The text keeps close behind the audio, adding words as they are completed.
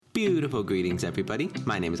Beautiful greetings, everybody.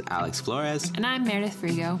 My name is Alex Flores. And I'm Meredith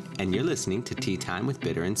Frigo. And you're listening to Tea Time with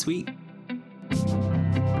Bitter and Sweet.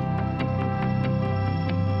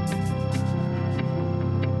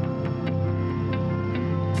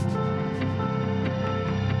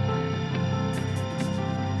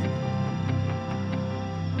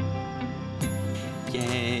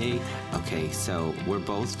 Yay. Okay, so we're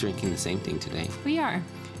both drinking the same thing today. We are.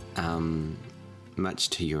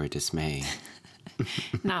 Much to your dismay.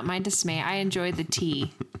 Not my dismay. I enjoy the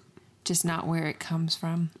tea, just not where it comes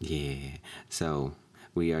from. Yeah. So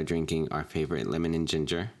we are drinking our favorite lemon and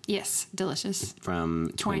ginger. Yes, delicious.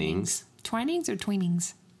 From Twinings. Twinings or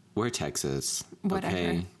Tweenings? We're Texas. Whatever.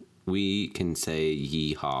 Okay? We can say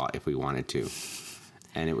yeehaw if we wanted to.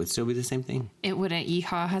 And it would still be the same thing. It wouldn't.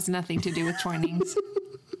 Yeehaw has nothing to do with Twinings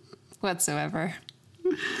whatsoever.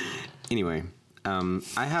 Anyway,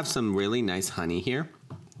 I have some really nice honey here.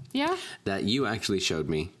 Yeah? That you actually showed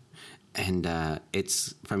me. And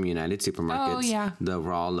it's from United Supermarkets. Oh, yeah. The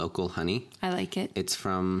raw local honey. I like it. It's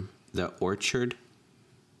from the Orchard.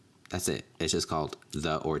 That's it. It's just called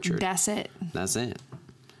the Orchard. That's it. That's it.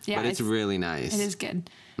 Yeah, but it's really nice. It is good.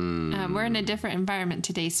 We're in a different environment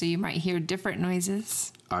today, so you might hear different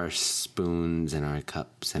noises. Our spoons and our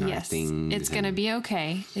cups and our things. It's going to be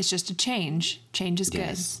okay. It's just a change. Change is good.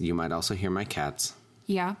 Yes. You might also hear my cats.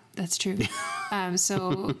 Yeah, that's true.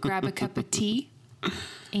 So grab a cup of tea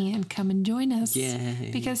and come and join us. Yay.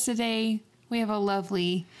 Because today we have a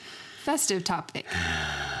lovely festive topic,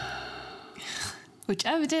 which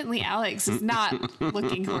evidently Alex is not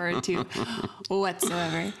looking forward to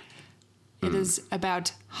whatsoever. It is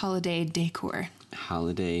about holiday decor.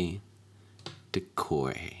 Holiday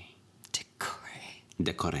decor.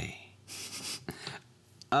 Decor.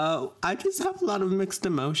 I just have a lot of mixed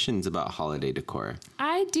emotions about holiday decor.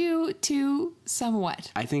 I do too,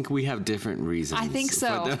 somewhat. I think we have different reasons. I think so.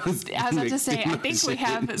 I was about to say, I think we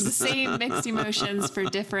have the same mixed emotions for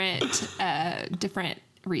different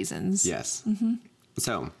reasons. Yes. Mm-hmm.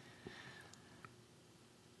 So,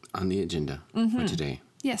 on the agenda for today.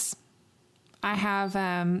 Yes. I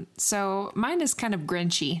have, so mine is kind of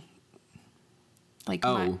Grinchy. Like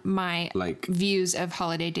my views of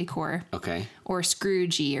holiday decor. Okay. Or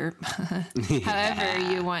Scroogey, or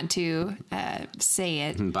however you want to say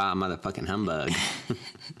it. Bah, motherfucking humbug.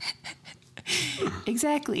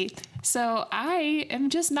 Exactly. So I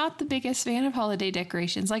am just not the biggest fan of holiday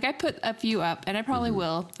decorations. Like, I put a few up, and I probably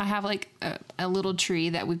will. I have like a little tree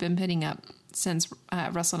that we've been putting up since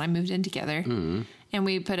Russell and I moved in together. And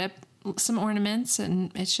we put up some ornaments,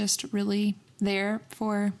 and it's just really there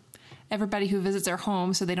for everybody who visits our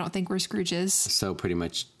home, so they don't think we're Scrooges. So pretty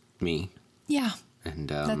much me. Yeah. And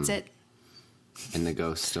that's it. And the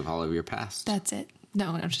ghost of all of your past. That's it. No,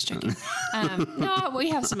 I'm just joking. No, we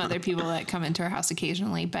have some other people that come into our house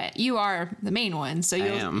occasionally, but you are the main one, so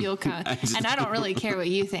you'll come. And I don't really care what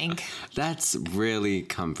you think. That's really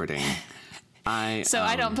comforting. I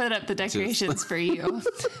don't put up the decorations for you.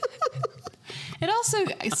 It also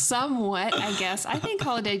somewhat, I guess, I think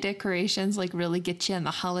holiday decorations like really get you in the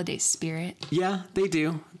holiday spirit. Yeah, they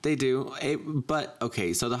do. They do. But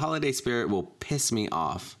okay, so the holiday spirit will piss me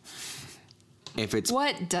off if it's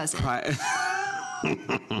what does it?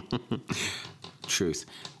 Truth.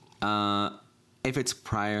 If it's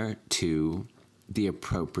prior to the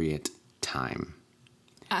appropriate time.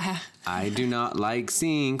 I do not like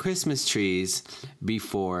seeing Christmas trees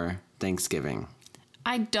before Thanksgiving.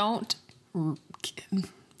 I don't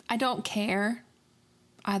care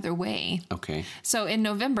either way. Okay. So in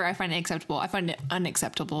November, I find it acceptable. I find it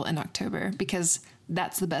unacceptable in October because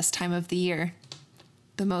that's the best time of the year.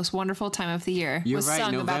 The most wonderful time of the year. You're was right,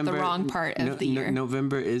 sung November, about the wrong part of the year.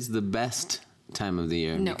 November is the best time of the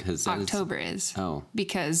year. No, because October is. Oh.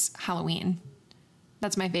 Because Halloween.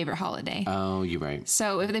 That's my favorite holiday. Oh, you're right.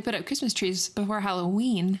 So if they put up Christmas trees before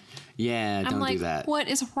Halloween... Yeah, don't do that. What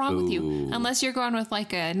is wrong with you? Unless you're going with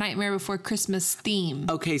like a Nightmare Before Christmas theme.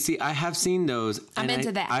 Okay, see, I have seen those. I'm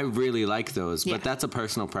into that. I really like those, but that's a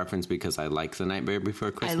personal preference because I like The Nightmare Before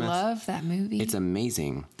Christmas. I love that movie. It's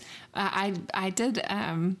amazing. I did,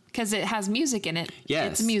 because it has music in it.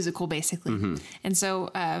 Yes. It's a musical, basically. Mm-hmm. And so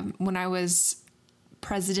when I was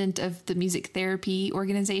president of the music therapy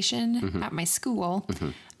organization at my school,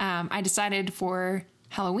 I decided for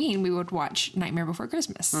Halloween we would watch Nightmare Before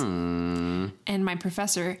Christmas. And my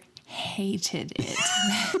professor hated it.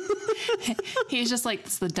 He's just like,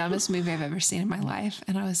 it's the dumbest movie I've ever seen in my life.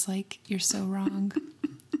 And I was like, you're so wrong.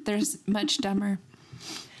 There's much dumber.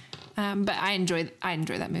 But I enjoy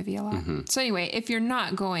that movie a lot. So anyway, if you're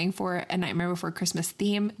not going for a Nightmare Before Christmas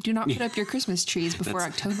theme, do not put up your Christmas trees before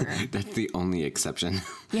October. That's the only exception.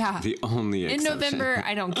 Yeah. The only exception. In November,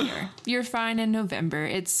 I don't care. You're fine in November.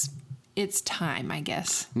 It's time, I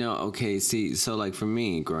guess. No, okay, see, so like for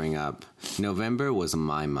me growing up, November was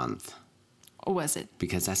my month. Or was it?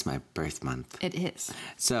 Because that's my birth month. It is.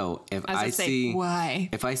 So if I was say, why?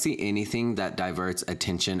 If I see anything that diverts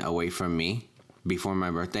attention away from me before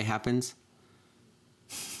my birthday happens,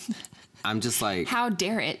 I'm just like, how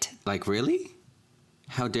dare it? Like, really?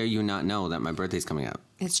 How dare you not know that my birthday's coming up?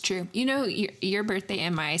 It's true. You know, your birthday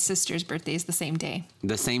and my sister's birthday is the same day.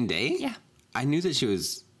 The same day? Yeah. I knew that she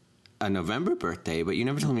was a November birthday, but you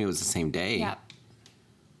never told me it was the same day. Yeah.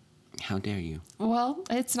 How dare you? Well,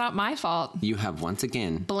 it's not my fault. You have once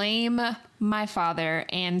again Blame my father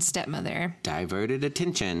and stepmother. diverted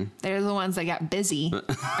attention. They're the ones that got busy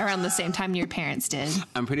around the same time your parents did.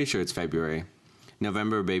 I'm pretty sure it's February.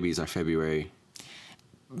 November babies are February.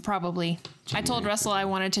 Probably. I told Russell I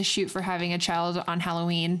wanted to shoot for having a child on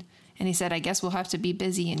Halloween, and he said, I guess we'll have to be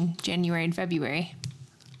busy in January and February.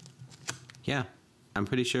 Yeah, I'm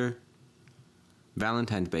pretty sure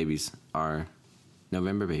Valentine's babies are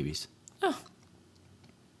November babies. Oh.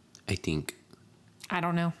 I think. I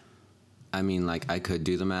don't know. I mean, like, I could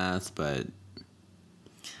do the math, but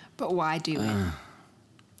But why do it?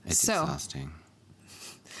 it's So. exhausting.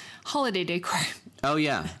 Holiday decor. Oh,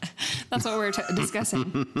 yeah. That's what we're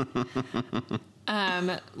discussing.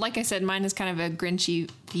 Like I said, mine is kind of a Grinchy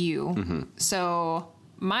view. So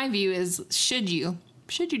my view is, should you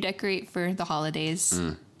decorate for the holidays?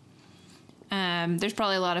 There's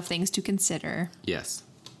probably a lot of things to consider. Yes.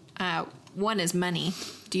 One is money.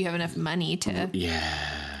 Do you have enough money to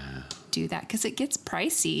do that? Because it gets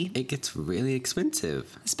pricey. It gets really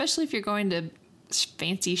expensive. Especially if you're going to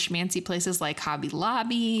fancy schmancy places like Hobby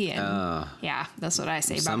Lobby. And yeah, that's what I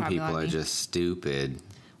say about Some Hobby people Lobby. are just stupid.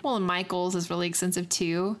 Well, and Michael's is really expensive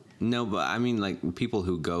too. No, but I mean, like, people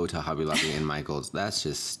who go to Hobby Lobby and Michael's, that's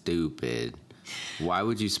just stupid. Why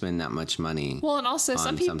would you spend that much money Well, and also on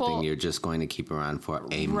some people, something you're just going to keep around for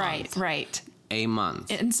a month? Right. A month.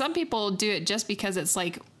 And some people do it just because it's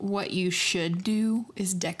like what you should do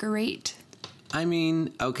is decorate. I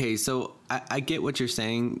mean, okay, so I get what you're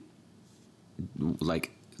saying.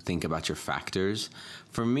 Like, think about your factors.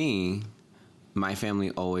 For me, my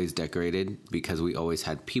family always decorated because we always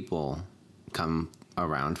had people come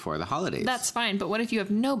around for the holidays. That's fine, but what if you have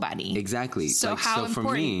nobody? Exactly. So Like, how so for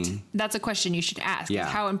important? me- That's a question you should ask. Yeah.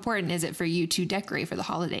 How important is it for you to decorate for the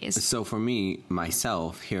holidays? So for me,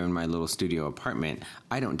 myself, here in my little studio apartment,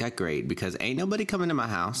 I don't decorate because ain't nobody coming to my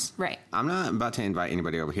house. Right. I'm not about to invite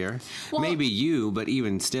anybody over here. Well- Maybe you, but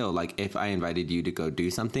even still, like, if I invited you to go do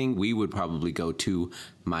something, we would probably go to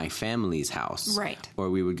my family's house. Right. Or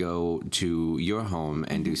we would go to your home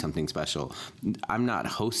and do something special. I'm not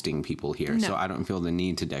hosting people here, so No. I don't feel the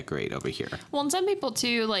need to decorate over here. Well, and some people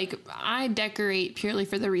too, like, I decorate purely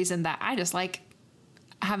for the reason that I just like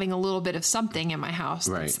having a little bit of something in my house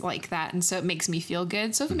that's Right. like that. And so it makes me feel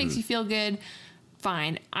good. So if it makes you feel good,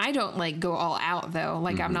 fine. I don't like go all out though.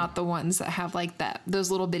 Like I'm not the ones that have like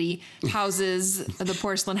those little bitty houses, the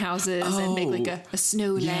porcelain houses and make like a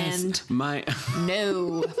snowland. My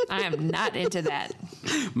No, I am not into that.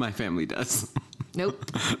 my family does. Nope.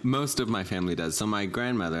 Most of my family does. So my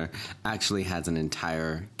grandmother actually has an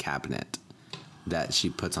entire cabinet that she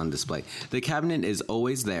puts on display. The cabinet is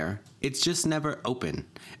always there. It's just never open.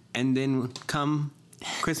 And then come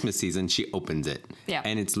Christmas season, she opens it. Yeah.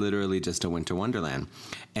 And it's literally just a winter wonderland.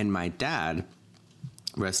 And my dad,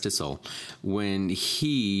 rest his soul, when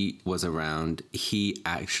he was around, he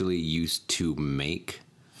actually used to make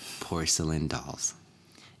porcelain dolls.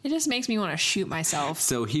 It just makes me want to shoot myself.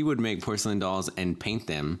 So he would make porcelain dolls and paint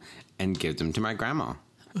them and give them to my grandma.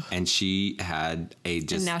 And she had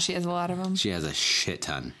And now she has a lot of them. she has a shit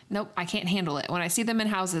ton. Nope, I can't handle it. When I see them in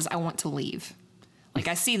houses, I want to leave. Like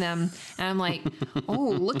I see them and I'm like, oh,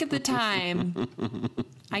 look at the time.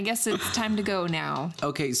 I guess it's time to go now.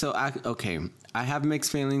 Okay, so I have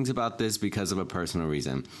mixed feelings about this because of a personal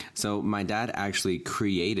reason. So my dad actually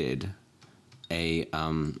created a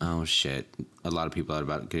oh shit. A lot of people are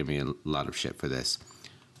about to give me a lot of shit for this.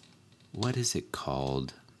 What is it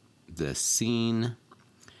called? The scene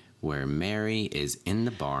where Mary is in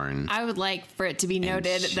the barn. I would like for it to be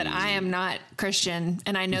noted that I am not Christian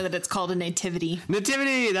and I know that it's called a nativity.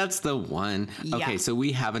 Nativity, that's the one. Yeah. Okay, so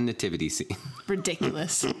we have a nativity scene.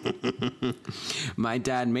 Ridiculous. My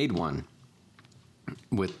dad made one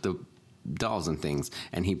with the dolls and things,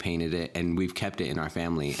 and he painted it, and we've kept it in our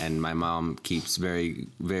family, and my mom keeps very,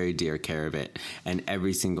 very dear care of it. And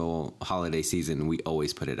every single holiday season, we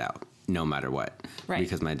always put it out. no matter what. Right.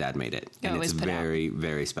 Because my dad made it. You And always it's put out. very,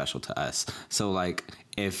 very special to us. So like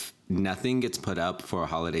if nothing gets put up for a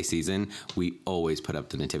holiday season, we always put up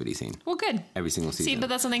the nativity scene. Well, good. Every single season. See, but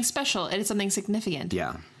that's something special. It is something significant.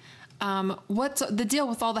 Yeah. What's the deal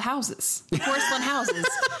with all the houses? Porcelain houses.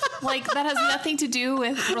 Like, that has nothing to do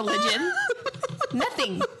with religion.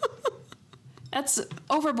 Nothing. That's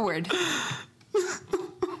overboard.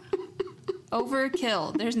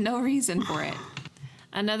 Overkill. There's no reason for it.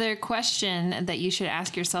 Another question that you should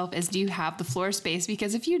ask yourself is, do you have the floor space?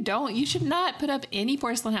 Because if you don't, you should not put up any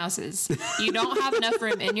porcelain houses. You don't have enough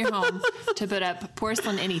room in your home to put up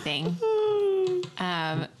porcelain anything.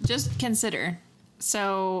 Just consider.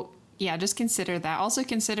 So, yeah, just consider that. Also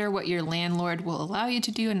consider what your landlord will allow you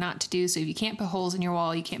to do and not to do. So if you can't put holes in your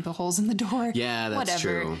wall, you can't put holes in the door. Yeah, that's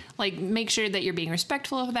whatever. true. Like, make sure that you're being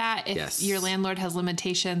respectful of that. If Yes. your landlord has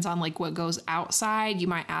limitations on like what goes outside, you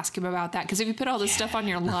might ask him about that. Because if you put all this stuff on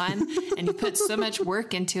your lawn and you put so much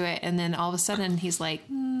work into it, and then all of a sudden he's like,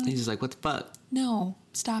 He's just like, what the fuck? no,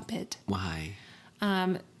 stop it. Why?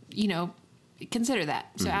 You know, consider that.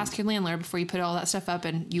 So ask your landlord before you put all that stuff up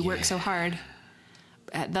and you work so hard.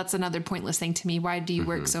 That's another pointless thing to me. Why do you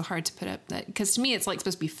work so hard to put up that? Because to me, it's like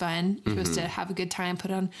supposed to be fun. You're supposed to have a good time,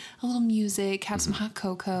 put on a little music, have some hot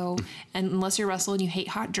cocoa. And unless you're Russell and you hate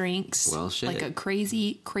hot drinks, Well, shit. like a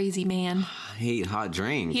crazy, crazy man. I hate hot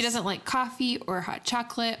drinks. He doesn't like coffee or hot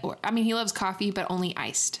chocolate, or I mean, he loves coffee, but only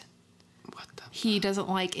iced. What the He doesn't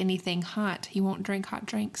like anything hot. He won't drink hot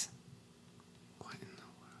drinks. what in the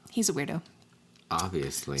world? He's a weirdo.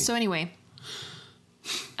 Obviously. So anyway,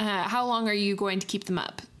 how long are you going to keep them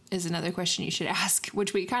up is another question you should ask,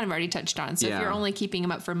 which we kind of already touched on. So if Yeah. you're only keeping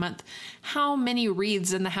them up for a month, how many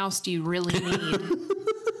wreaths in the house do you really need?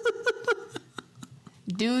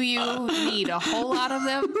 Do you need a whole lot of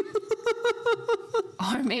them?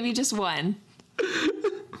 Or maybe just one?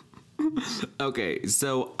 Okay,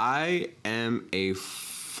 so I am a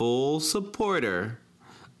full supporter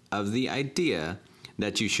of the idea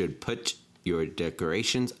that you should put your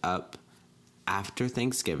decorations up after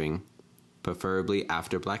Thanksgiving, preferably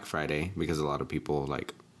after Black Friday, because a lot of people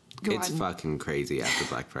like Go it's on. fucking crazy after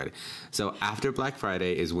Black Friday. So after Black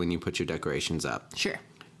Friday is when you put your decorations up. Sure.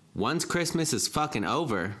 Once Christmas is fucking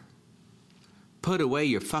over, put away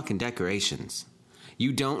your fucking decorations.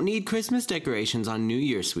 You don't need Christmas decorations on New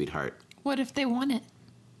Year's, sweetheart. What if they want it?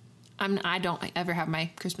 I don't ever have my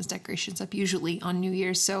Christmas decorations up usually on New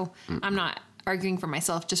Year's, so I'm not arguing for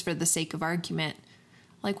myself just for the sake of argument.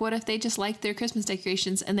 Like, what if they just like their Christmas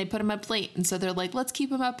decorations and they put them up late, and so they're like, let's keep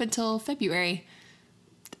them up until February.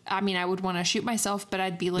 I mean, I would want to shoot myself, but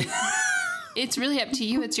I'd be like, it's really up to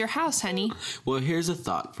you. It's your house, honey. Well, here's a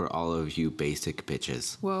thought for all of you basic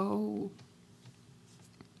bitches. Whoa.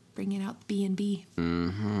 Bringing out B&B.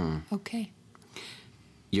 Mm-hmm. Okay.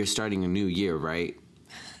 You're starting a new year, right?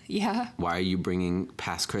 Yeah, Why are you bringing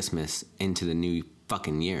past Christmas into the new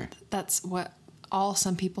fucking year? that's what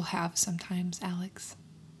some people have sometimes, Alex.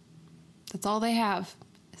 That's all they have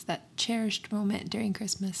is that cherished moment during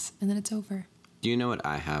Christmas, and then it's over. Do you know what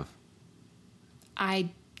I have? I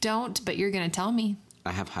don't, but you're going to tell me.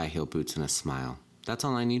 I have high heel boots and a smile. That's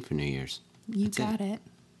all I need for New Year's. You That's got it.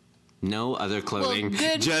 No other clothing.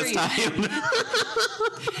 good for just you. high heel.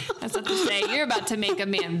 That's what to say. You're about to make a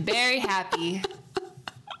man very happy.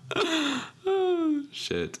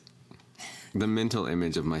 Shit. The mental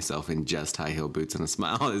image of myself in just high heel boots and a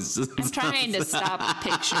smile is just. I'm trying to stop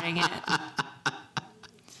picturing it.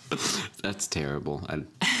 That's terrible. And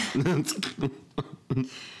then,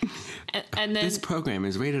 This program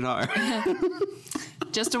is rated R.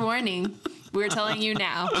 just a warning, we're telling you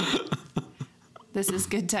now. This is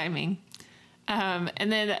good timing.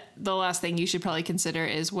 And then the last thing you should probably consider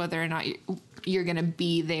is whether or not you're going to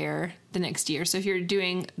be there the next year. So if you're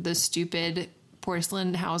doing the stupid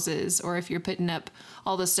porcelain houses, or if you're putting up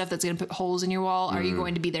all the stuff that's going to put holes in your wall, are you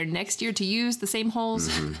going to be there next year to use the same holes?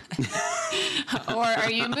 Or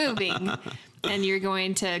are you moving and you're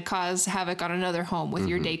going to cause havoc on another home with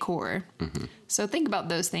your decor? So think about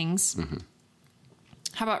those things.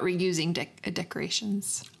 How about reusing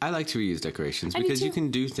decorations? I like to reuse decorations I do because you too.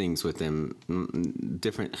 can do things with them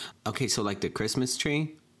different. Okay, so like the Christmas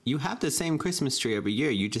tree, you have the same Christmas tree every year.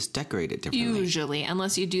 You just decorate it differently. Usually,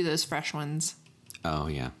 unless you do those fresh ones. Oh,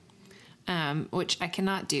 yeah. Which I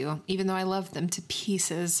cannot do, even though I love them to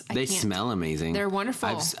pieces. They smell amazing. They're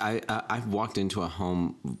wonderful. I've walked into a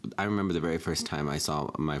home. I remember the very first time I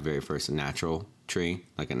saw my very first natural tree,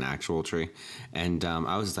 like an actual tree. And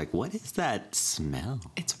I was like, what is that smell?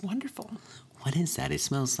 It's wonderful. What is that? It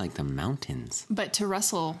smells like the mountains. But to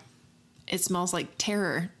Russell, it smells like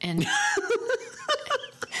terror and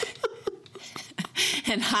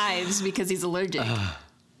and hives because he's allergic.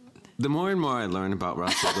 The more and more I learn about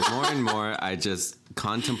Russell, the more and more I just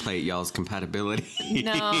contemplate y'all's compatibility.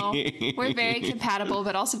 No, we're very compatible,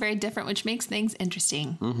 but also very different, which makes things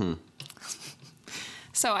interesting. Mm-hmm.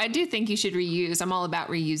 So I do think you should reuse. I'm all about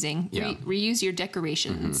reusing. Yeah. Reuse your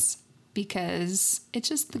decorations because it's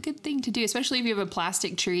just the good thing to do, especially if you have a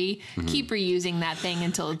plastic tree. Keep reusing that thing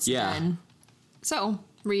until it's done. So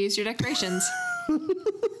reuse your decorations.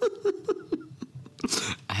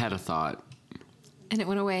 I had a thought. And it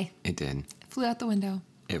went away. It did. It flew out the window.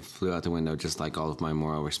 It flew out the window just like all of my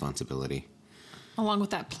moral responsibility. Along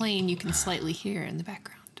with that plane you can slightly hear in the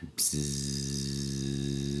background.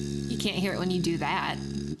 You can't hear it when you do that.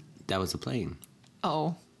 That was a plane.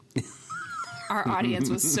 Oh. Our audience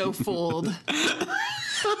was so fooled.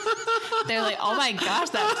 They're like, oh my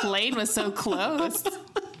gosh, that plane was so close.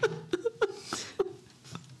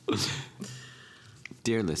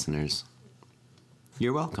 Dear listeners,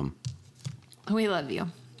 you're welcome. We love you.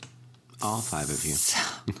 All 5 of you.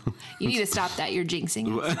 You need to stop that. You're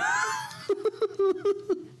jinxing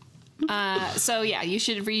us. So yeah, you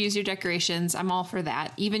should reuse your decorations. I'm all for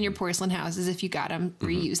that. Even your porcelain houses, if you got them,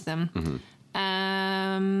 reuse them.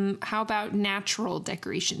 How about natural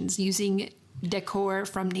decorations? Using decor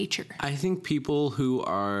from nature. I think people who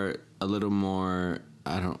are a little more,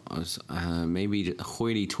 maybe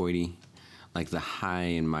hoity-toity, like the high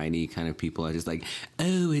and mighty kind of people are just like,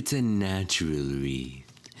 oh, it's a natural wreath.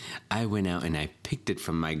 I went out and I picked it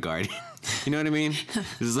from my garden. You know what I mean?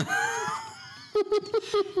 Is that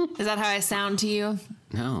how I sound to you?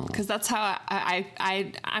 No. Because that's how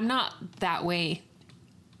I'm not that way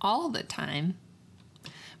all the time.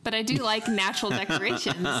 But I do like natural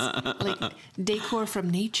decorations, like decor from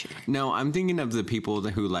nature. No, I'm thinking of the people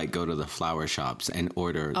who like go to the flower shops and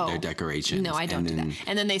order their decorations. No, I don't do that.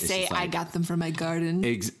 And then they say, I got them from my garden.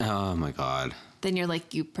 Oh my God. Then you're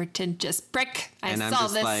like, you pretentious prick. I and saw I'm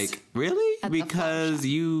just this. like, really? Because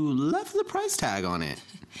you left the price tag on it.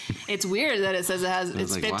 It's weird that it says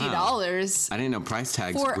it's like, $50. Wow. I didn't know price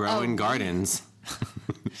tags grow in gardens.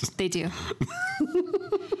 They do.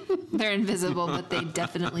 They're invisible, but they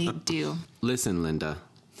definitely do. Listen, Linda.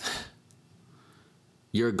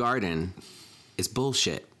 Your garden is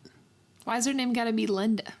bullshit. Why is her name got to be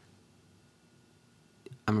Linda?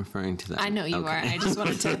 I'm referring to that. I know you are. I just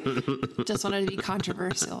wanted to be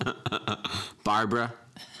controversial. Barbara.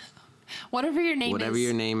 Whatever your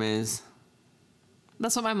name is.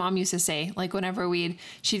 That's what my mom used to say. Like whenever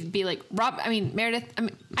she'd be like, Meredith,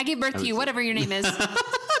 I gave birth to you, whatever your name is.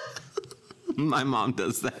 My mom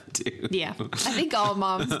does that too. Yeah. I think all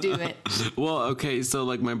moms do it. Well, okay. So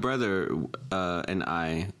like my brother and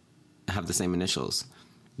I have the same initials.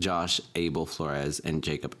 Josh Abel Flores and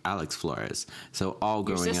Jacob Alex Flores. So all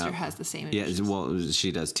growing up. Your sister has the same initials. Yeah, well,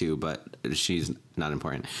 she does too, but she's not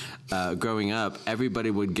important. Growing up, everybody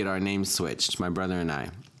would get our names switched, my brother and I.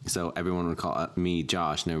 So everyone would call me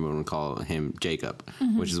Josh and everyone would call him Jacob,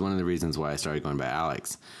 which is one of the reasons why I started going by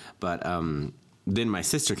Alex. But then my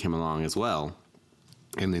sister came along as well,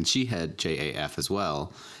 and then she had JAF as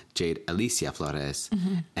well, Jade Alicia Flores.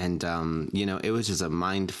 And, it was just a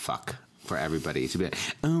mind fuck for everybody to be like,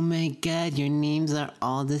 oh my God, your names are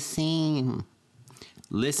all the same.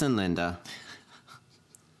 Listen, Linda.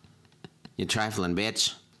 You're trifling,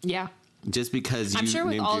 bitch. Yeah. Just because I'm sure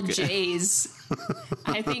with all J's,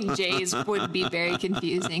 I think J's would be very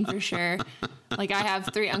confusing for sure. Like I have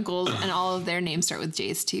 3 uncles and all of their names start with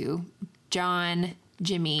J's too. John,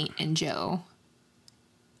 Jimmy, and Joe.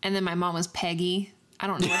 And then my mom was Peggy. I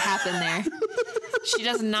don't know what happened there. She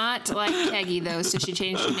does not like Peggy though, so she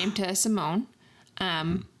changed her name to Simone,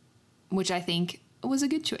 which I think was a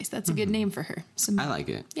good choice. That's a good name for her. Simone. I like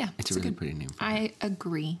it. Yeah. It's a really pretty name for her. I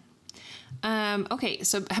agree. Okay,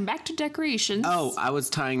 so back to decorations. Oh, I was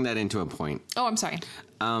tying that into a point. Oh, I'm sorry.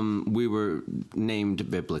 We were named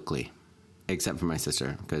biblically, except for my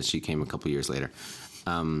sister, because she came a couple years later.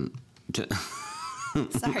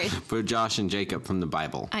 Sorry. For Josh and Jacob from the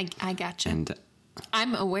Bible. I gotcha. And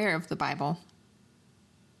I'm aware of the Bible.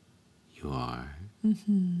 You are?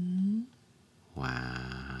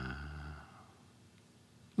 Wow.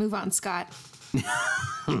 Move on, Scott.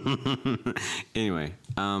 Anyway,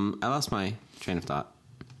 I lost my train of thought.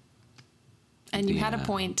 And you had a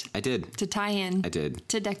point. I did. To tie in. I did.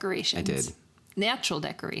 To decorations. I did. Natural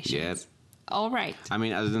decorations. Yep. All right. I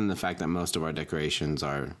mean, other than the fact that most of our decorations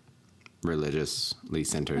are religiously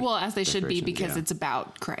centered. Well, as they should be because it's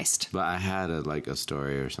about Christ. But I had a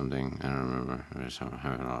story or something. I don't remember.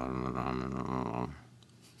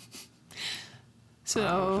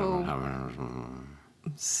 So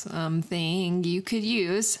something you could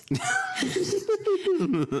use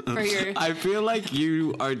for your. I feel like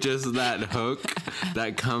you are just that hook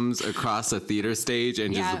that comes across a theater stage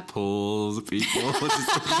and Yeah. just pulls people.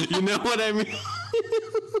 You know what I mean?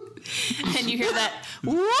 And you hear that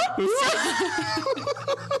whoop.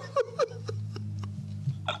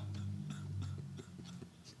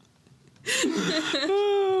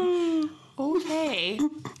 Okay.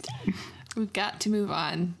 We've got to move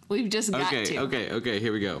on. We've just got to. Okay,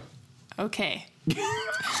 here we go. Okay.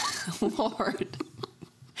 Lord.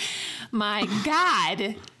 My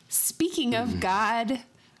God. Speaking of God,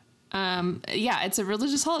 yeah, it's a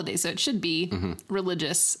religious holiday, so it should be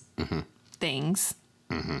religious things.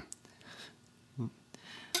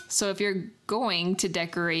 So if you're going to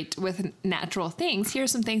decorate with natural things, here are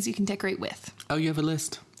some things you can decorate with. Oh, you have a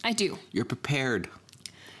list. I do. You're prepared.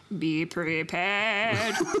 Be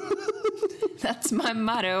prepared. That's my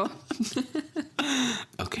motto.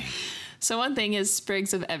 Okay. So one thing is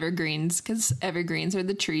sprigs of evergreens, because evergreens are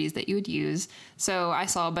the trees that you would use. So I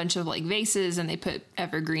saw a bunch of like vases and they put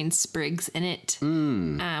evergreen sprigs in it,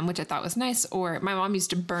 which I thought was nice. Or my mom used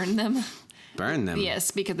to burn them. Burn them.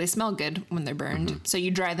 Yes, because they smell good when they're burned. So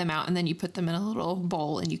you dry them out and then you put them in a little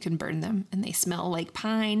bowl and you can burn them. And they smell like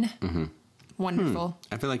pine. Wonderful.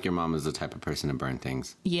 I feel like your mom is the type of person to burn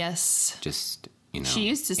things. Yes. Just, you know. She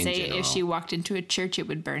used to in say general. if she walked into a church, it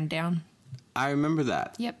would burn down. I remember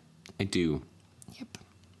that. Yep. I do. Yep.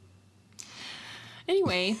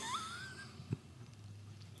 Anyway.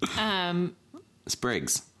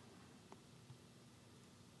 Sprigs.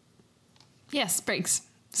 Yes, sprigs.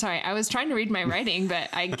 Sorry, I was trying to read my writing, but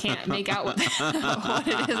I can't make out what, what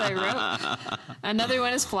it is I wrote. Another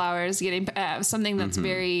one is flowers, getting something that's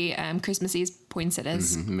very Christmassy,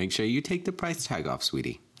 poinsettias. Make sure you take the price tag off,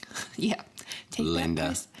 sweetie. Yeah. Take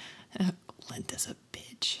Linda. That price. Linda's a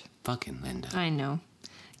bitch. Fucking Linda. I know.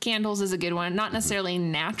 Candles is a good one. Not necessarily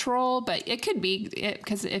natural, but it could be,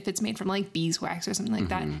 because if it's made from like beeswax or something like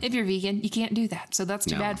that. If you're vegan, you can't do that. So that's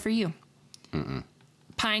too No. bad for you.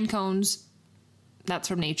 Pine cones. That's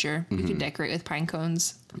from nature. You can decorate with pine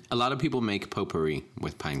cones. A lot of people make potpourri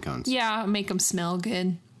with pine cones. Yeah, make them smell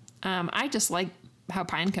good. I just like how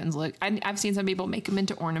pine cones look. I've seen some people make them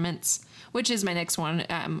into ornaments, which is my next one.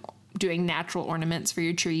 Doing natural ornaments for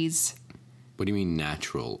your trees. What do you mean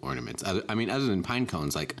natural ornaments? Other than pine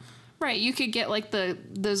cones, like... Right, you could get like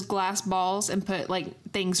those glass balls and put like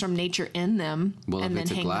things from nature in them. Well, and if it's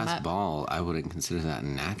then a hang them glass up. ball, I wouldn't consider that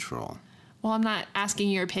natural. Well, I'm not asking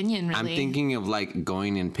your opinion, really. I'm thinking of like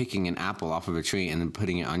going and picking an apple off of a tree and then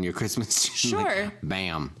putting it on your Christmas tree. Sure. Like,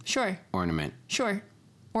 bam. Sure, Ornament. sure.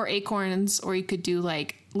 Or acorns, or you could do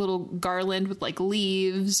like little garland with like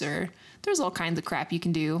leaves, or there's all kinds of crap you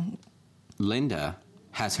can do. Linda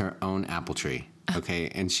has her own apple tree. Okay,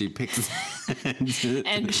 and she picks...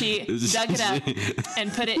 And she dug it up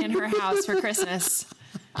and put it in her house for Christmas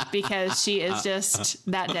because she is just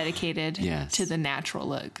that dedicated Yes. to the natural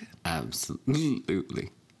look. Absolutely.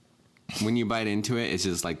 When you bite into it, it's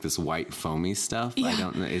just like this white foamy stuff. I Yeah.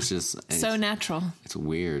 don't know. It's just... So natural. It's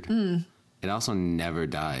weird. It also never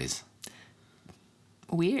dies.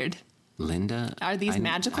 Weird. Linda... Are these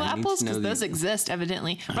magical I need to apples? know Because those the- exist,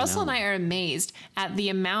 evidently. Russell and I are amazed at the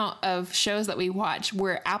amount of shows that we watch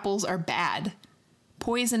where apples are bad.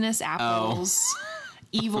 Poisonous apples.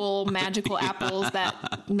 Evil, magical apples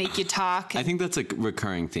that make you talk. I think that's a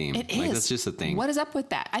recurring theme. It is. Like, that's just a thing. What is up with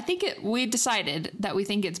that? I think we decided that we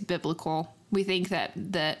think it's biblical. We think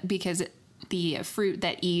that because the fruit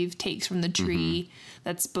that Eve takes from the tree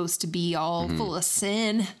that's supposed to be all full of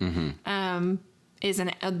sin,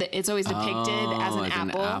 it's always depicted as an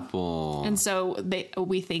apple. And so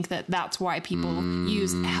we think that that's why people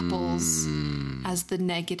use apples as the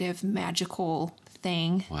negative magical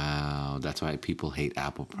thing. Wow, that's why people hate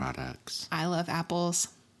Apple products. I love apples.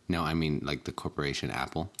 No, I mean like the corporation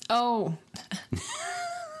Apple. Oh.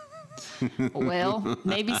 Well,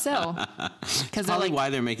 maybe so. Because Probably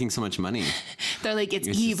why they're making so much money. they're like, it's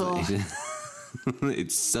It's just evil. like-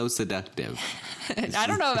 it's so seductive. I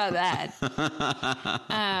don't know about that.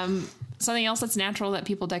 Something else that's natural that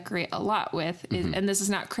people decorate a lot with is, and this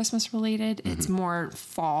is not Christmas related, it's more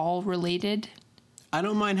fall related. I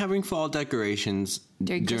don't mind having fall decorations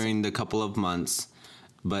During during the couple of months,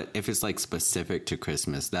 but if it's like specific to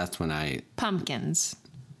Christmas, that's when I... Pumpkins.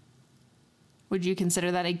 Would you consider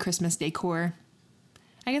that a Christmas decor?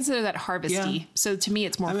 I consider that harvesty. Yeah. So to me,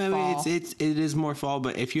 it's more I mean, fall. it is more fall,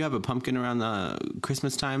 but if you have a pumpkin around the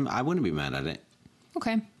Christmas time, I wouldn't be mad at it.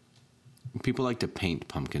 Okay. People like to paint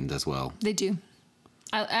pumpkins as well. They do.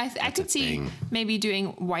 I could a see thing. maybe doing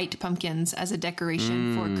white pumpkins as a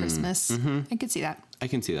decoration for Christmas. I could see that. I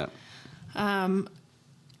can see that.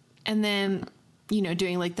 And then,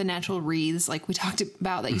 doing like the natural wreaths, like we talked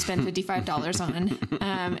about, that you spend $55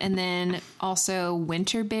 on. And then also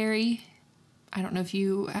winterberry. I don't know if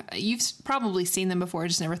you've probably seen them before. I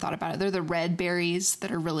just never thought about it. They're the red berries that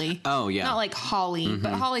are really, Oh, yeah. not like holly,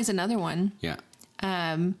 but holly's another one. Yeah.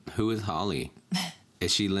 Who is Holly?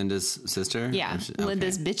 Is she Linda's sister? Yeah.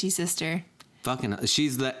 Linda's bitchy sister. Fucking,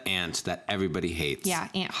 she's the aunt that everybody hates. Yeah.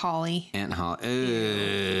 Aunt Holly. Aunt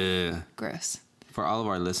Holly. Ugh. Gross. For all of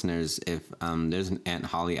our listeners, if there's an Aunt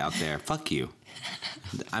Holly out there, fuck you.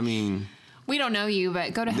 I mean, We don't know you,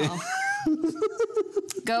 but go to hell.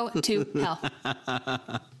 Go to hell.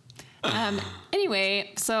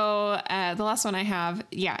 Anyway, so the last one I have,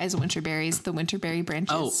 is winterberries, the winterberry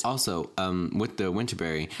branches. oh, also, with the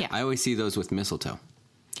winterberry, Yeah. I always see those with mistletoe.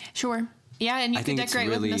 Sure. Yeah, and you I can think it's decorate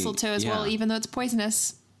with really- mistletoe as well, yeah. even though it's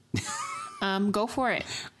poisonous. Go for it.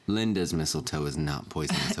 Linda's mistletoe is not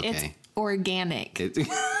poisonous, okay? It's organic. It-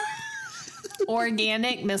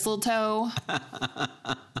 Organic mistletoe.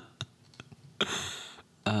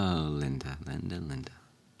 oh, Linda.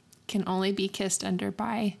 Can only be kissed under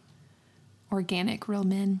by organic real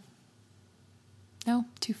men. No,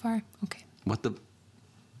 too far. Okay. What?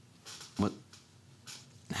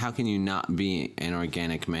 How can you not be an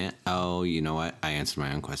organic man? Oh, you know what? I answered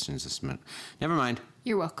my own questions just a minute. Never mind.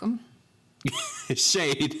 You're welcome.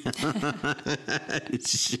 Shade.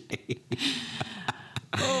 Shade.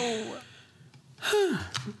 Oh.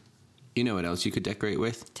 You know what else you could decorate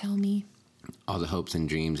with? Tell me. All the hopes and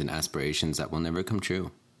dreams and aspirations that will never come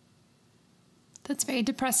true. That's very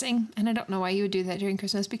depressing, and I don't know why you would do that during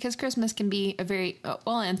Christmas, because Christmas can be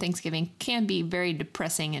and Thanksgiving can be very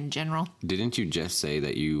depressing in general. Didn't you just say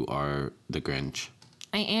that you are the Grinch?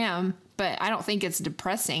 I am, but I don't think it's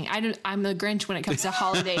depressing. I'm the Grinch when it comes to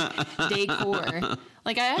holiday decor.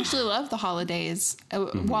 Like, I actually love the holidays,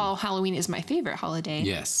 while Halloween is my favorite holiday.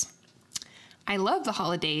 Yes. I love the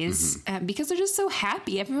holidays because they're just so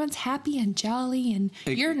happy. Everyone's happy and jolly, and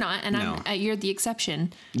you're not, and no. you're the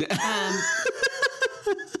exception.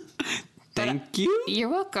 Thank you? You're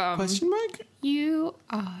welcome. Question mark? You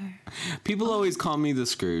are. People always call me the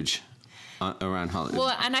Scrooge around holidays.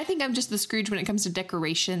 Well, and I think I'm just the Scrooge when it comes to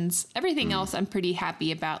decorations. Everything else I'm pretty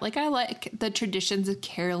happy about. Like, I like the traditions of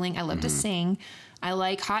caroling. I love to sing. I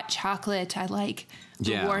like hot chocolate. I like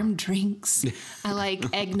the warm drinks. I like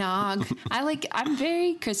eggnog. I'm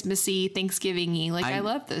very Christmassy, Thanksgiving-y. Like, I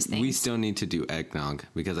love those things. We still need to do eggnog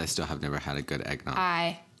because I still have never had a good eggnog.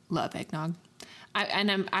 I love eggnog.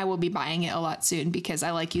 I will be buying it a lot soon because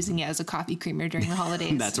I like using it as a coffee creamer during the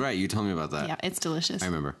holidays. That's right. You told me about that. Yeah, it's delicious. I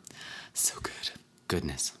remember. So good.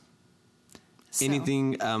 Goodness. So,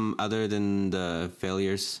 Anything other than the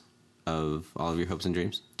failures of all of your hopes and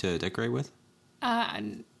dreams to decorate with?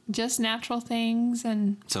 just natural things,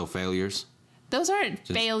 and So failures? those aren't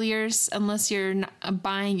failures unless you're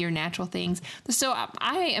buying your natural things. So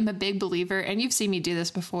I am a big believer, and you've seen me do this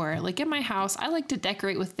before. Like in my house, I like to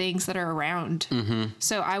decorate with things that are around. Mm-hmm.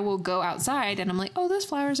 So I will go outside and I'm like, oh, those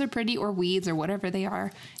flowers are pretty, or weeds or whatever they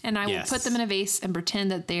are. And I will put them in a vase and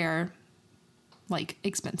pretend that they're like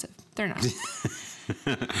expensive. They're not.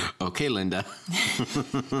 Okay, Linda.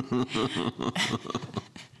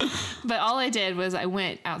 But all I did was I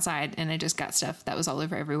went outside and I just got stuff that was all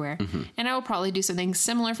over everywhere. Mm-hmm. And I will probably do something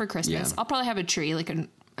similar for Christmas. Yeah. I'll probably have a tree, like a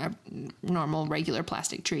normal, regular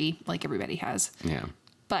plastic tree, like everybody has. Yeah.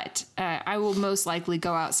 But I will most likely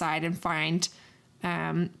go outside and find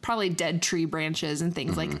probably dead tree branches and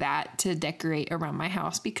things like that to decorate around my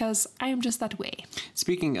house because I am just that way.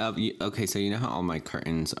 Speaking of, okay, so you know how all my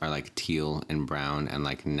curtains are like teal and brown and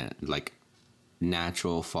like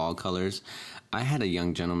natural fall colors? I had a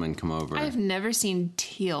young gentleman come over. I've never seen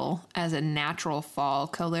teal as a natural fall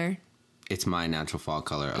color. It's my natural fall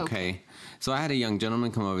color, okay? So I had a young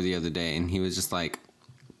gentleman come over the other day and he was just like,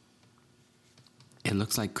 it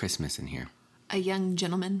looks like Christmas in here. A young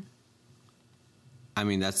gentleman. I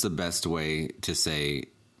mean, that's the best way to say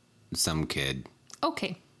some kid.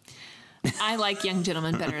 Okay. I like young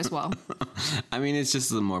gentlemen better as well. I mean, it's just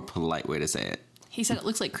the more polite way to say it. He said it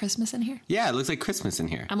looks like Christmas in here. Yeah, it looks like Christmas in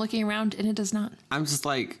here. I'm looking around and it does not. I'm just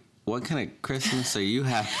like, what kind of Christmas are you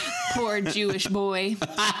having? Poor Jewish boy.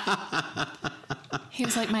 He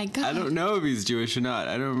was like, my God. I don't know if he's Jewish or not.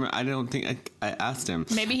 I don't think I asked him.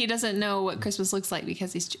 Maybe he doesn't know what Christmas looks like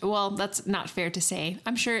because he's... Well, that's not fair to say.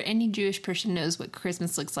 I'm sure any Jewish person knows what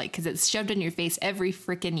Christmas looks like because it's shoved in your face every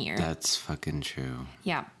freaking year. That's fucking true.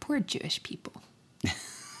 Yeah, poor Jewish people.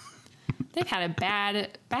 They've had a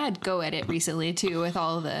bad go at it recently, too, with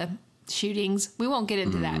all the shootings. We won't get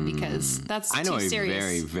into that because that's too serious. I know a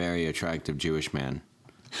very, very attractive Jewish man.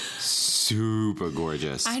 Super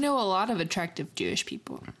gorgeous. I know a lot of attractive Jewish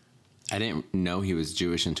people. I didn't know he was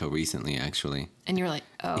Jewish until recently, actually. And you were like,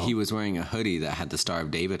 oh. He was wearing a hoodie that had the Star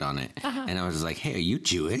of David on it. And I was just like, hey, are you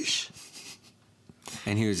Jewish?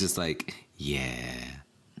 And he was just like, yeah.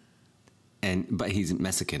 But he's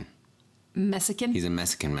Mexican. Mexican? He's a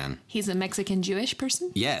Mexican man. He's a Mexican Jewish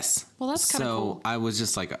person? Yes. Well, that's kind of cool. So I was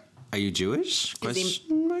just like, are you Jewish?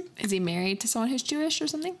 Is he married to someone who's Jewish or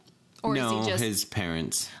something? Or no, is he just... his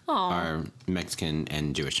parents are Mexican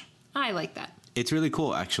and Jewish. I like that. It's really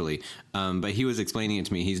cool, actually. But he was explaining it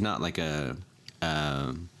to me. He's not like an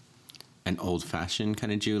old-fashioned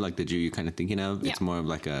kind of Jew, like the Jew you're kind of thinking of. Yeah. It's more of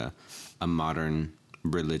like a modern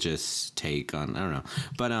religious take on, I don't know.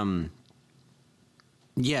 But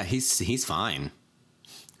yeah, he's fine.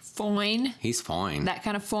 Fine? He's fine. That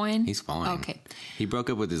kind of fine? He's fine. Okay. He broke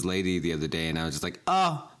up with his lady the other day, and I was just like,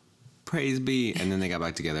 oh, praise be. And then they got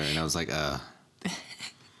back together, and I was like,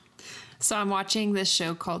 So I'm watching this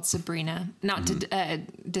show called Sabrina, not to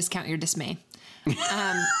discount your dismay.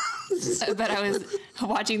 But I was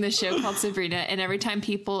watching this show called Sabrina, and every time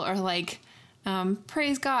people are like,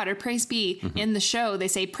 praise God or praise be, in the show, they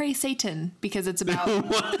say praise Satan because it's about...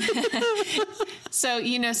 So,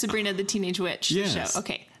 you know Sabrina the Teenage Witch Yes. show.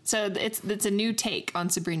 Okay. So it's a new take on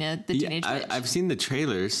Sabrina the Teenage Witch. I've seen the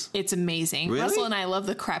trailers. It's amazing. Really? Russell and I love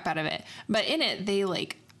the crap out of it. But in it, they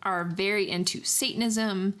are very into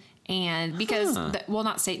Satanism. And because, well,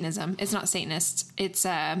 not Satanism. It's not Satanists. It's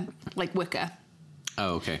like Wicca.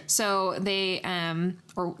 Oh, okay. So they,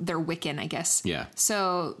 or they're Wiccan, I guess. Yeah.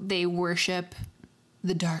 So they worship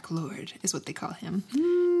the Dark Lord, is what they call him.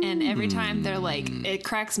 And every time they're like, it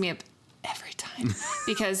cracks me up every time.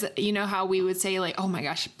 Because you know how we would say, like, oh my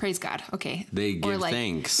gosh, praise God. Okay. They give or like,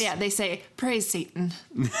 thanks. Yeah, they say, praise Satan.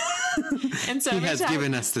 And so He every has time,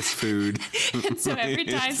 given us this food. and so every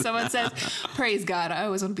time someone says, praise God, I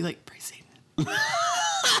always want to be like, praise Satan.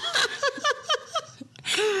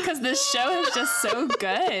 Because this show is just so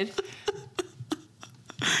good.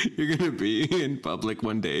 You're going to be in public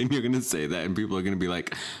one day and you're going to say that and people are going to be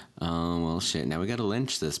like, oh, well, shit, now we got to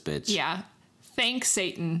lynch this bitch. Yeah. Thank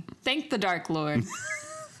Satan. Thank the Dark Lord.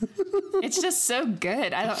 It's just so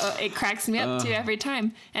good. I don't. It cracks me up too every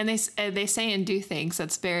time. And they say and do things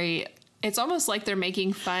that's very. It's almost like they're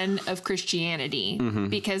making fun of Christianity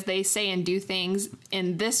because they say and do things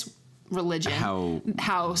in this religion.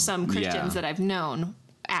 How some Christians that I've known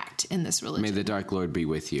act in this religion. May the Dark Lord be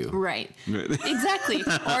with you. Right. Exactly.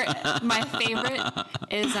 Or my favorite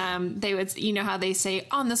is they would, you know how they say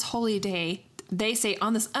on this holy day. They say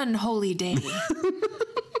on this unholy day.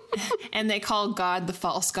 And they call God the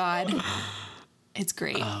false God. It's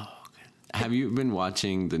great. Oh, have you been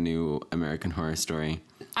watching the new American Horror Story?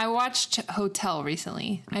 I watched Hotel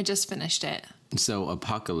recently. I just finished it. So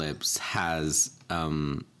Apocalypse has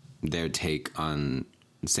their take on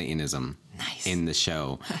Satanism in the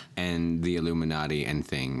show and the Illuminati and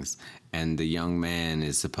things. And the young man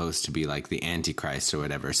is supposed to be like the Antichrist or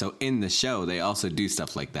whatever. So in the show, they also do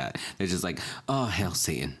stuff like that. They're just like, oh, hail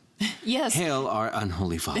Satan. Yes. Hail our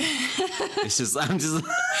unholy father. It's just, I'm just...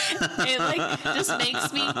 It just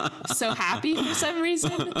makes me so happy for some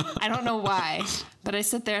reason. I don't know why. But I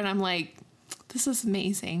sit there and I'm like, this is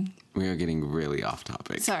amazing. We are getting really off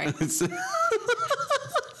topic. Sorry.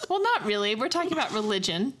 Well, not really. We're talking about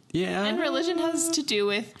religion. Yeah. And religion has to do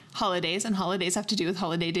with holidays, and holidays have to do with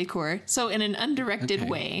holiday decor. So in an undirected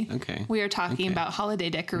way, we are talking about holiday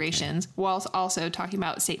decorations while also talking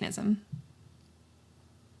about Satanism.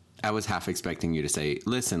 I was half expecting you to say,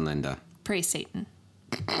 listen, Linda. Praise Satan.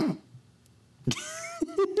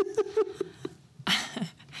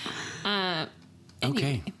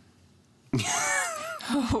 Okay.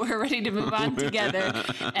 We're ready to move on together,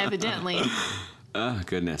 evidently. Oh,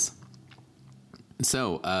 goodness.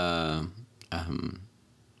 So,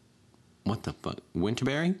 what the fuck?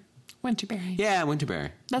 Winterberry? Winterberry. Yeah,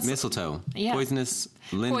 winterberry. That's, mistletoe. Yeah. Poisonous.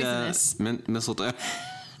 Linda. Poisonous. Mistletoe.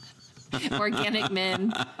 Organic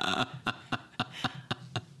men.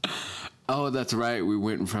 Oh, that's right. We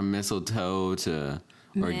went from mistletoe to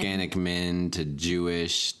organic men to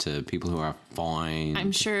Jewish to people who are fine.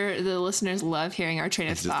 I'm sure the listeners love hearing our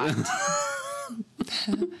train of thought.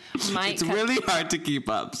 It's really hard to keep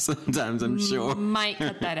up sometimes, I'm sure. Might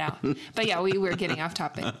cut that out. But yeah, we were getting off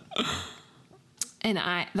topic. And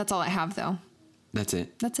that's all I have, though. That's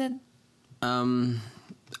it. That's it.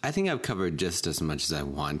 I think I've covered just as much as I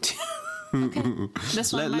want to. Okay.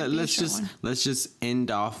 This one might be a short one. Let's just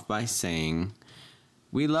end off by saying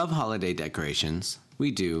we love holiday decorations.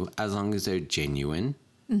 We do, as long as they're genuine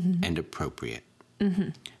and appropriate.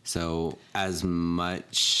 Mm-hmm. So as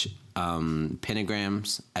much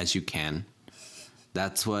pentagrams as you can.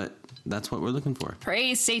 That's what we're looking for.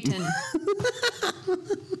 Praise Satan.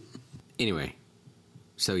 Anyway,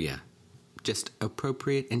 so yeah, just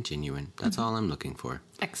appropriate and genuine. That's all I'm looking for.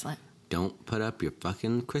 Excellent. Don't put up your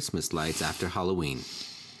fucking Christmas lights after Halloween.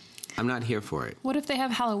 I'm not here for it. What if they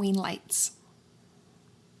have Halloween lights?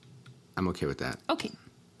 I'm okay with that. Okay.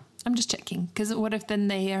 I'm just checking. Because what if then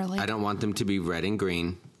they are like... I don't want them to be red and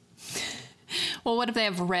green. Well, what if they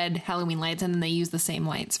have red Halloween lights and then they use the same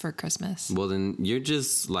lights for Christmas? Well, then you're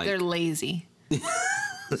just like... They're lazy.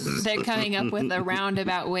 They're coming up with a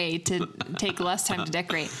roundabout way to take less time to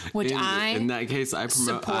decorate, which in that case, I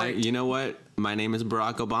promote. support. You know what? My name is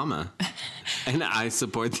Barack Obama, and I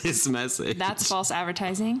support this message. That's false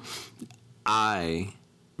advertising. I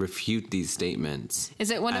refute these statements.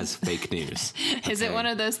 Is it one as fake news? Is it one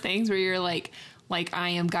of those things where you're like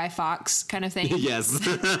I am Guy Fawkes kind of thing? Yes.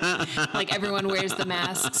 Like everyone wears the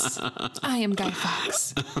masks. I am Guy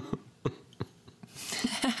Fawkes.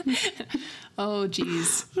 Oh,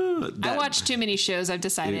 geez. I watch too many shows, I've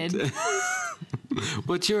decided.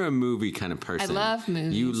 But you're a movie kind of person. I love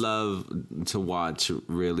movies. You love to watch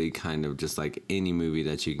really kind of just like any movie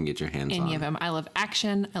that you can get your hands on. Any of them. I love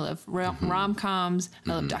action. I love rom-coms.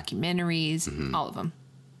 I love documentaries. All of them.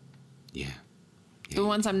 Yeah. The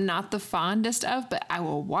ones I'm not the fondest of, but I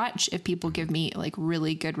will watch if people give me like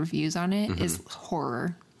really good reviews on it, is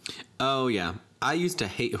horror. Oh, yeah. I used to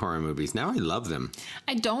hate horror movies. Now I love them.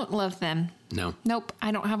 I don't love them. No. Nope.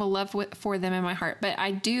 I don't have a love for them in my heart, but I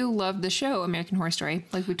do love the show American Horror Story,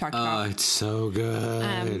 like we talked about. Oh, it's so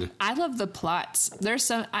good. I love the plots. There's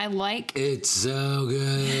some I like. It's so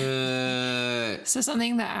good. So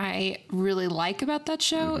something that I really like about that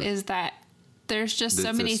show is that there's just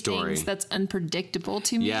so many things that's unpredictable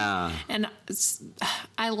to me. Yeah. And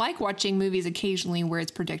I like watching movies occasionally where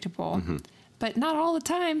it's predictable, but not all the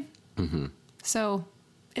time. So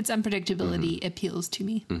its unpredictability appeals to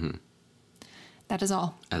me. That is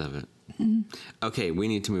all. I love it. Okay, we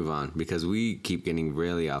need to move on because we keep getting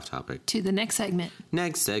really off topic. To the next segment.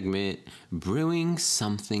 Next segment, brewing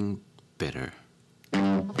something bitter.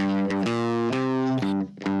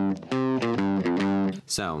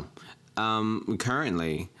 So,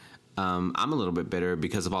 currently, I'm a little bit bitter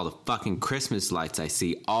because of all the fucking Christmas lights I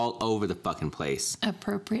see all over the fucking place.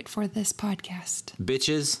 Appropriate for this podcast.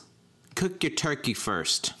 Bitches, cook your turkey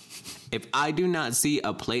first. If I do not see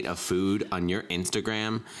a plate of food on your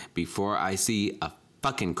Instagram before I see a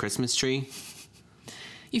fucking Christmas tree,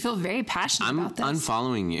 you feel very passionate about this. I'm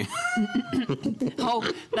unfollowing you. Oh,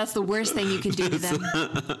 that's the worst thing you could do to them.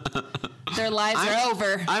 Their lives are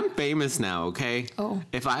over. I'm famous now, okay? Oh.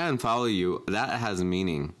 If I unfollow you, that has a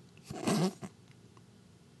meaning.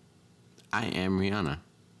 I am Rihanna.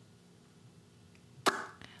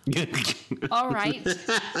 All right.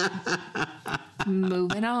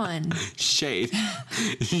 Moving on. Shade.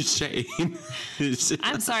 Shade.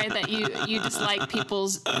 I'm sorry that you dislike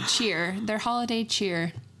people's cheer, their holiday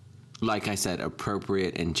cheer. Like I said,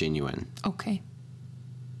 appropriate and genuine. Okay.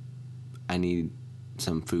 I need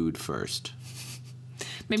some food first.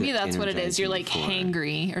 Maybe that's what it is. You're like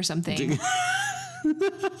hangry or something.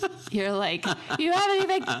 You're like, you haven't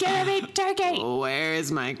even given me turkey. Where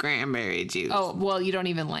is my cranberry juice? Oh, well, you don't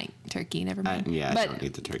even like turkey. Never mind. I don't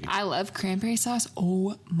eat the turkey. I love cranberry sauce.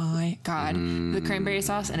 Oh my God. The cranberry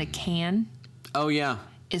sauce in a can. Oh, yeah.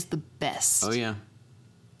 Is the best. Oh, yeah.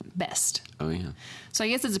 Best. Oh, yeah. So I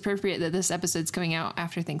guess it's appropriate that this episode's coming out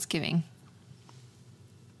after Thanksgiving.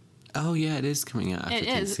 Oh, yeah, it is coming out after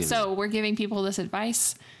Thanksgiving. It is. So we're giving people this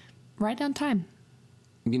advice right on time.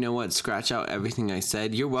 You know what? Scratch out everything I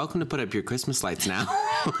said. You're welcome to put up your Christmas lights now.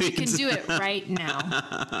 You can do it right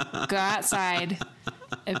now. Go outside.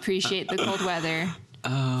 Appreciate the cold weather.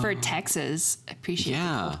 For Texas, appreciate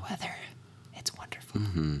the cold weather. It's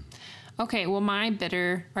wonderful. Okay, well, my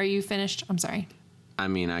bitter... Are you finished? I'm sorry. I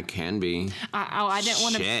mean, I can be. I didn't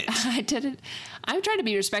want to... I didn't... I'm trying to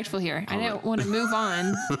be respectful here. I didn't want to move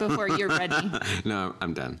on before you're ready. No,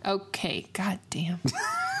 I'm done. Okay, god damn.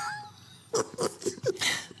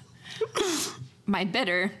 My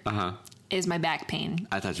bitter is my back pain.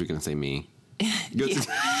 I thought you were going to say me.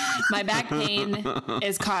 My back pain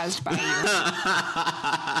is caused by you.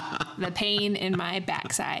 The pain in my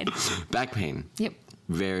backside. Back pain. Yep.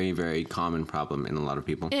 Very, very common problem in a lot of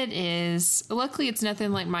people. It is. Luckily, it's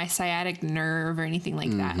nothing like my sciatic nerve or anything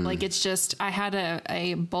like that. Like, it's just, I had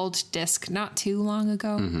a bulged disc not too long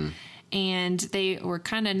ago. And they were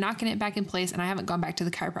kind of knocking it back in place, and I haven't gone back to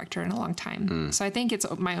the chiropractor in a long time. So I think it's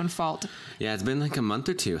my own fault. Yeah, it's been like a month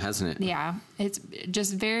or two, hasn't it? Yeah. It's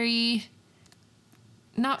just very,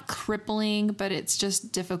 not crippling, but it's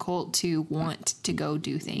just difficult to want to go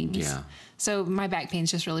do things. Yeah. So my back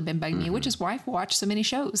pain's just really been bugging me, which is why I've watched so many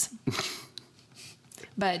shows.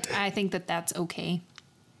 But I think that that's okay.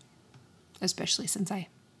 especially since I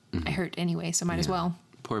hurt anyway, so might as well.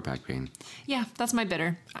 Poor back pain. Yeah, that's my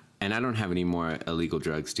bitter. And I don't have any more illegal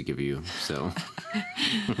drugs to give you, so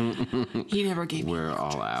He never gave me we're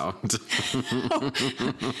all out.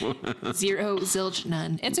 zero, zilch,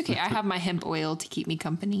 none. It's okay. I have my hemp oil to keep me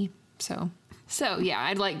company. So yeah,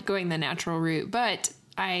 I'd like going the natural route, but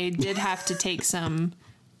I did have to take some.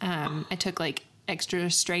 I took like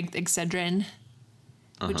extra strength Excedrin,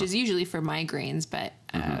 which is usually for migraines, but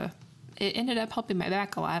it ended up helping my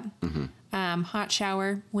back a lot. Hot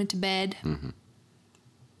shower, went to bed.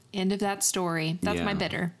 End of that story. That's my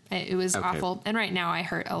bitter. It was awful. And right now I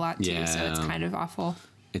hurt a lot too, so it's kind of awful.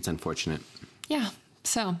 It's unfortunate. Yeah.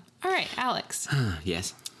 So, all right, Alex.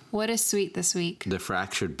 Yes. What is sweet this week? The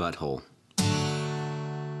fractured butthole.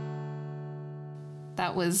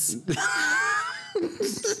 That was...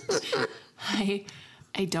 I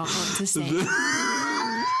don't know what to say.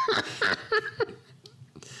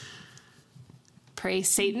 Praise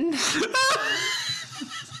Satan.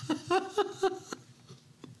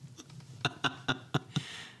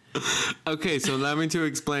 Okay, so allow me to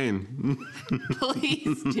explain.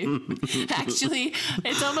 Please do. Actually,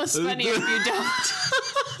 it's almost funnier if you don't.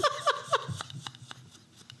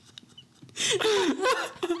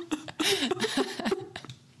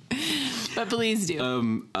 But please do.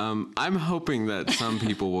 I'm hoping that some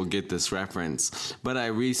people will get this reference, but I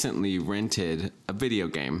recently rented a video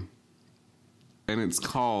game, and it's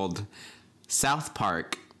called South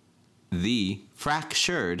Park: The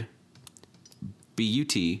Fractured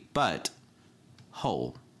but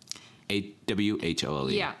Hole.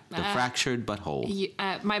 AWHOLE. Yeah. The fractured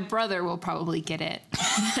butthole. My brother will probably get it.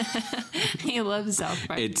 He loves South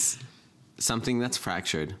Park. It's something that's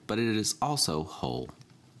fractured, but it is also whole.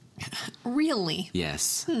 Really?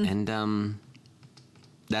 Yes. And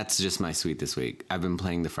that's just my sweet this week. I've been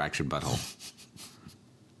playing the fractured butthole.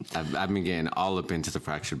 I've been getting all up into the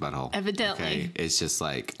fractured butthole. Evidently. Okay? It's just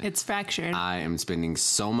like... It's fractured. I am spending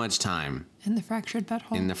so much time... In the fractured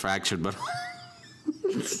butthole? In the fractured butthole.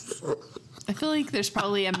 I feel like there's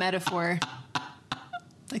probably a metaphor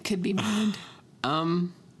that could be made. No,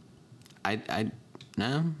 I don't.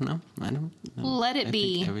 No. Let it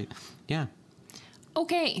be. Yeah.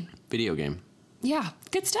 Okay. Video game. Yeah,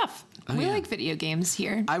 good stuff. We like video games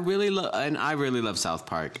here. I really love South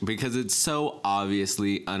Park because it's so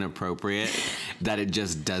obviously inappropriate that it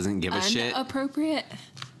just doesn't give a shit. Inappropriate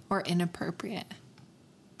or inappropriate?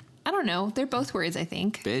 I don't know. They're both words, I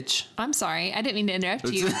think. Bitch. I'm sorry. I didn't mean to interrupt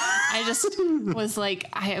you. I just was like,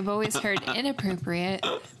 I have always heard inappropriate,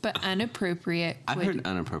 but inappropriate I've heard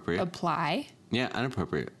inappropriate. Apply. Yeah,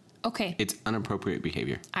 inappropriate. Okay. It's inappropriate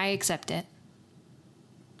behavior. I accept it.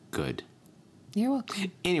 Good. You're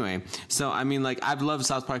welcome. Anyway, so I mean, like, I've loved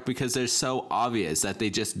South Park because they're so obvious that they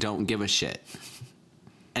just don't give a shit.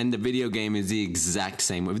 And the video game is the exact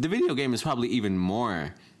same way. The video game is probably even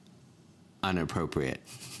more inappropriate.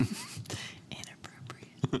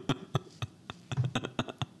 Inappropriate.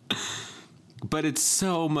 But it's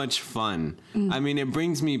so much fun. I mean, it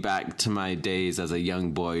brings me back to my days as a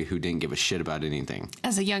young boy who didn't give a shit about anything.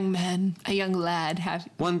 As a young man, a young lad,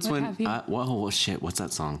 whoa, shit, what's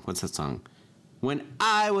that song? When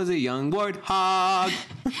I was a young warthog.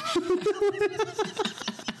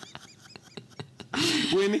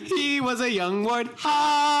 When he was a young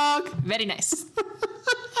warthog. Very nice.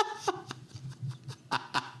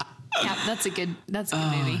 Yeah, that's a good movie.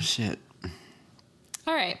 Oh, shit.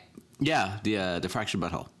 All right. Yeah, the fractured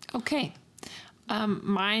butthole. Okay.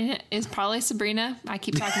 Mine is probably Sabrina. I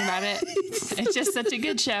keep talking about it. It's just such a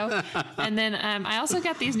good show. And then I also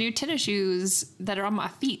got these new tennis shoes that are on my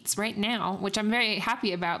feet right now, which I'm very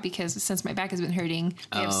happy about because since my back has been hurting,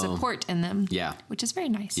 they have support in them. Yeah. Which is very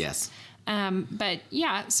nice. Yes. But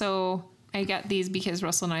yeah, so I got these because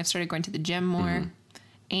Russell and I have started going to the gym more.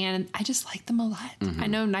 And I just like them a lot. I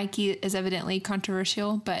know Nike is evidently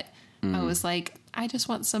controversial, but I was like, I just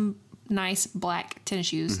want some nice black tennis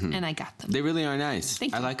shoes, and I got them. They really are nice.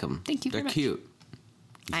 Thank you. I like them. Thank you very much. They're cute.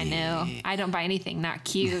 I know. I don't buy anything not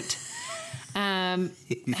cute.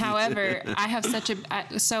 However, I have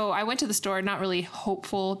so I went to the store not really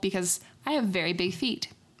hopeful because I have very big feet.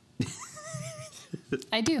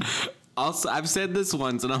 I do. Also, I've said this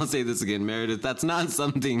once, and I'll say this again, Meredith. That's not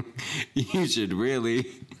something you should really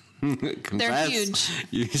confess. They're huge.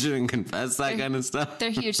 You shouldn't confess that kind of stuff.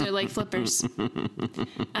 They're huge. They're like flippers.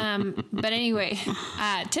 But anyway,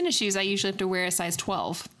 tennis shoes, I usually have to wear a size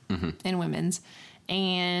 12 in women's.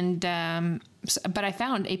 And, but I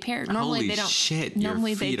found a pair. Normally Holy they don't. shit,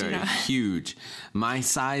 normally your feet they do are not. huge. My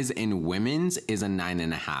size in women's is a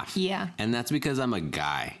 9.5. Yeah. And that's because I'm a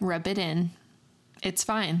guy. Rub it in. It's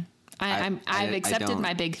fine. I've accepted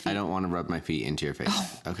my big feet. I don't want to rub my feet into your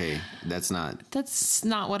face. Okay, that's not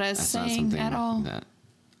what I was saying at all. That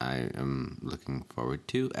I am looking forward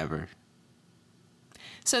to ever.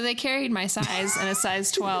 So they carried my size and a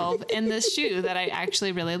size 12 in this shoe that I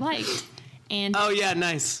actually really liked. And oh yeah,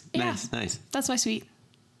 nice. That's my sweet.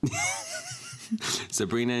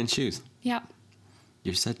 Sabrina in shoes. Yep.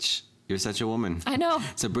 You're such a woman. I know.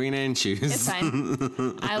 Sabrina in shoes. It's fine.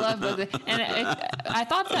 I love both. And I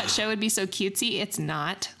thought that show would be so cutesy. It's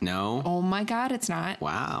not. No. Oh my God, it's not.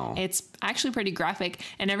 Wow. It's actually pretty graphic.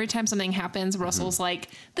 And every time something happens, Russell's like,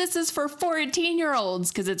 "This is for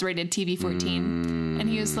 14-year-olds," because it's rated TV 14. And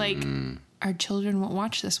he was like, "Our children won't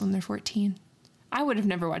watch this when they're 14." I would have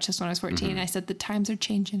never watched this when I was 14. I said, the times are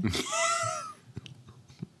changing.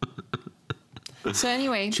 So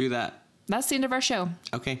anyway. True that. That's the end of our show.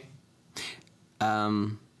 Okay.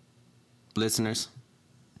 Listeners,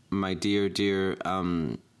 my dear,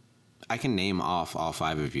 I can name off all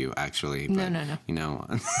 5 of you, actually. But, No. You know.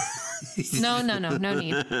 No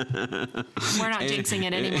need. We're not jinxing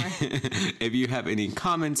it anymore. If you have any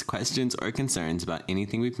comments, questions, or concerns about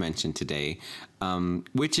anything we've mentioned today,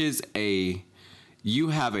 which is you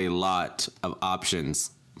have a lot of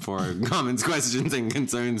options for comments, questions, and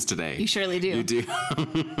concerns today. You surely do. You do.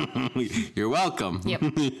 You're welcome. Yep.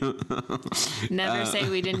 Never say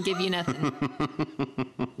we didn't give you nothing.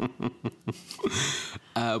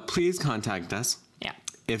 Please contact us. Yeah.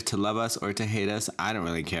 If to love us or to hate us, I don't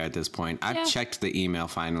really care at this point. I've checked the email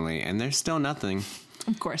finally, and there's still nothing.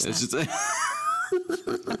 Of course It's not.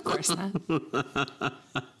 just Of course not.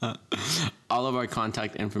 all of our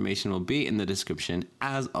contact information will be in the description,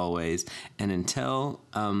 as always. And until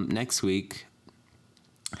next week,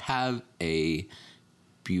 have a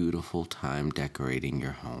beautiful time decorating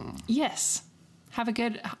your home. Yes. Have a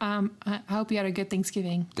good, I hope you had a good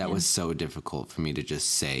Thanksgiving. That was so difficult for me to just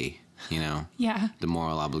say, Yeah. the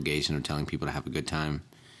moral obligation of telling people to have a good time.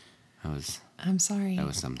 I'm sorry. That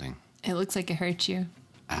was something. It looks like it hurt you.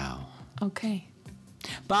 Ow. Okay.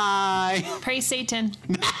 Bye. Praise Satan.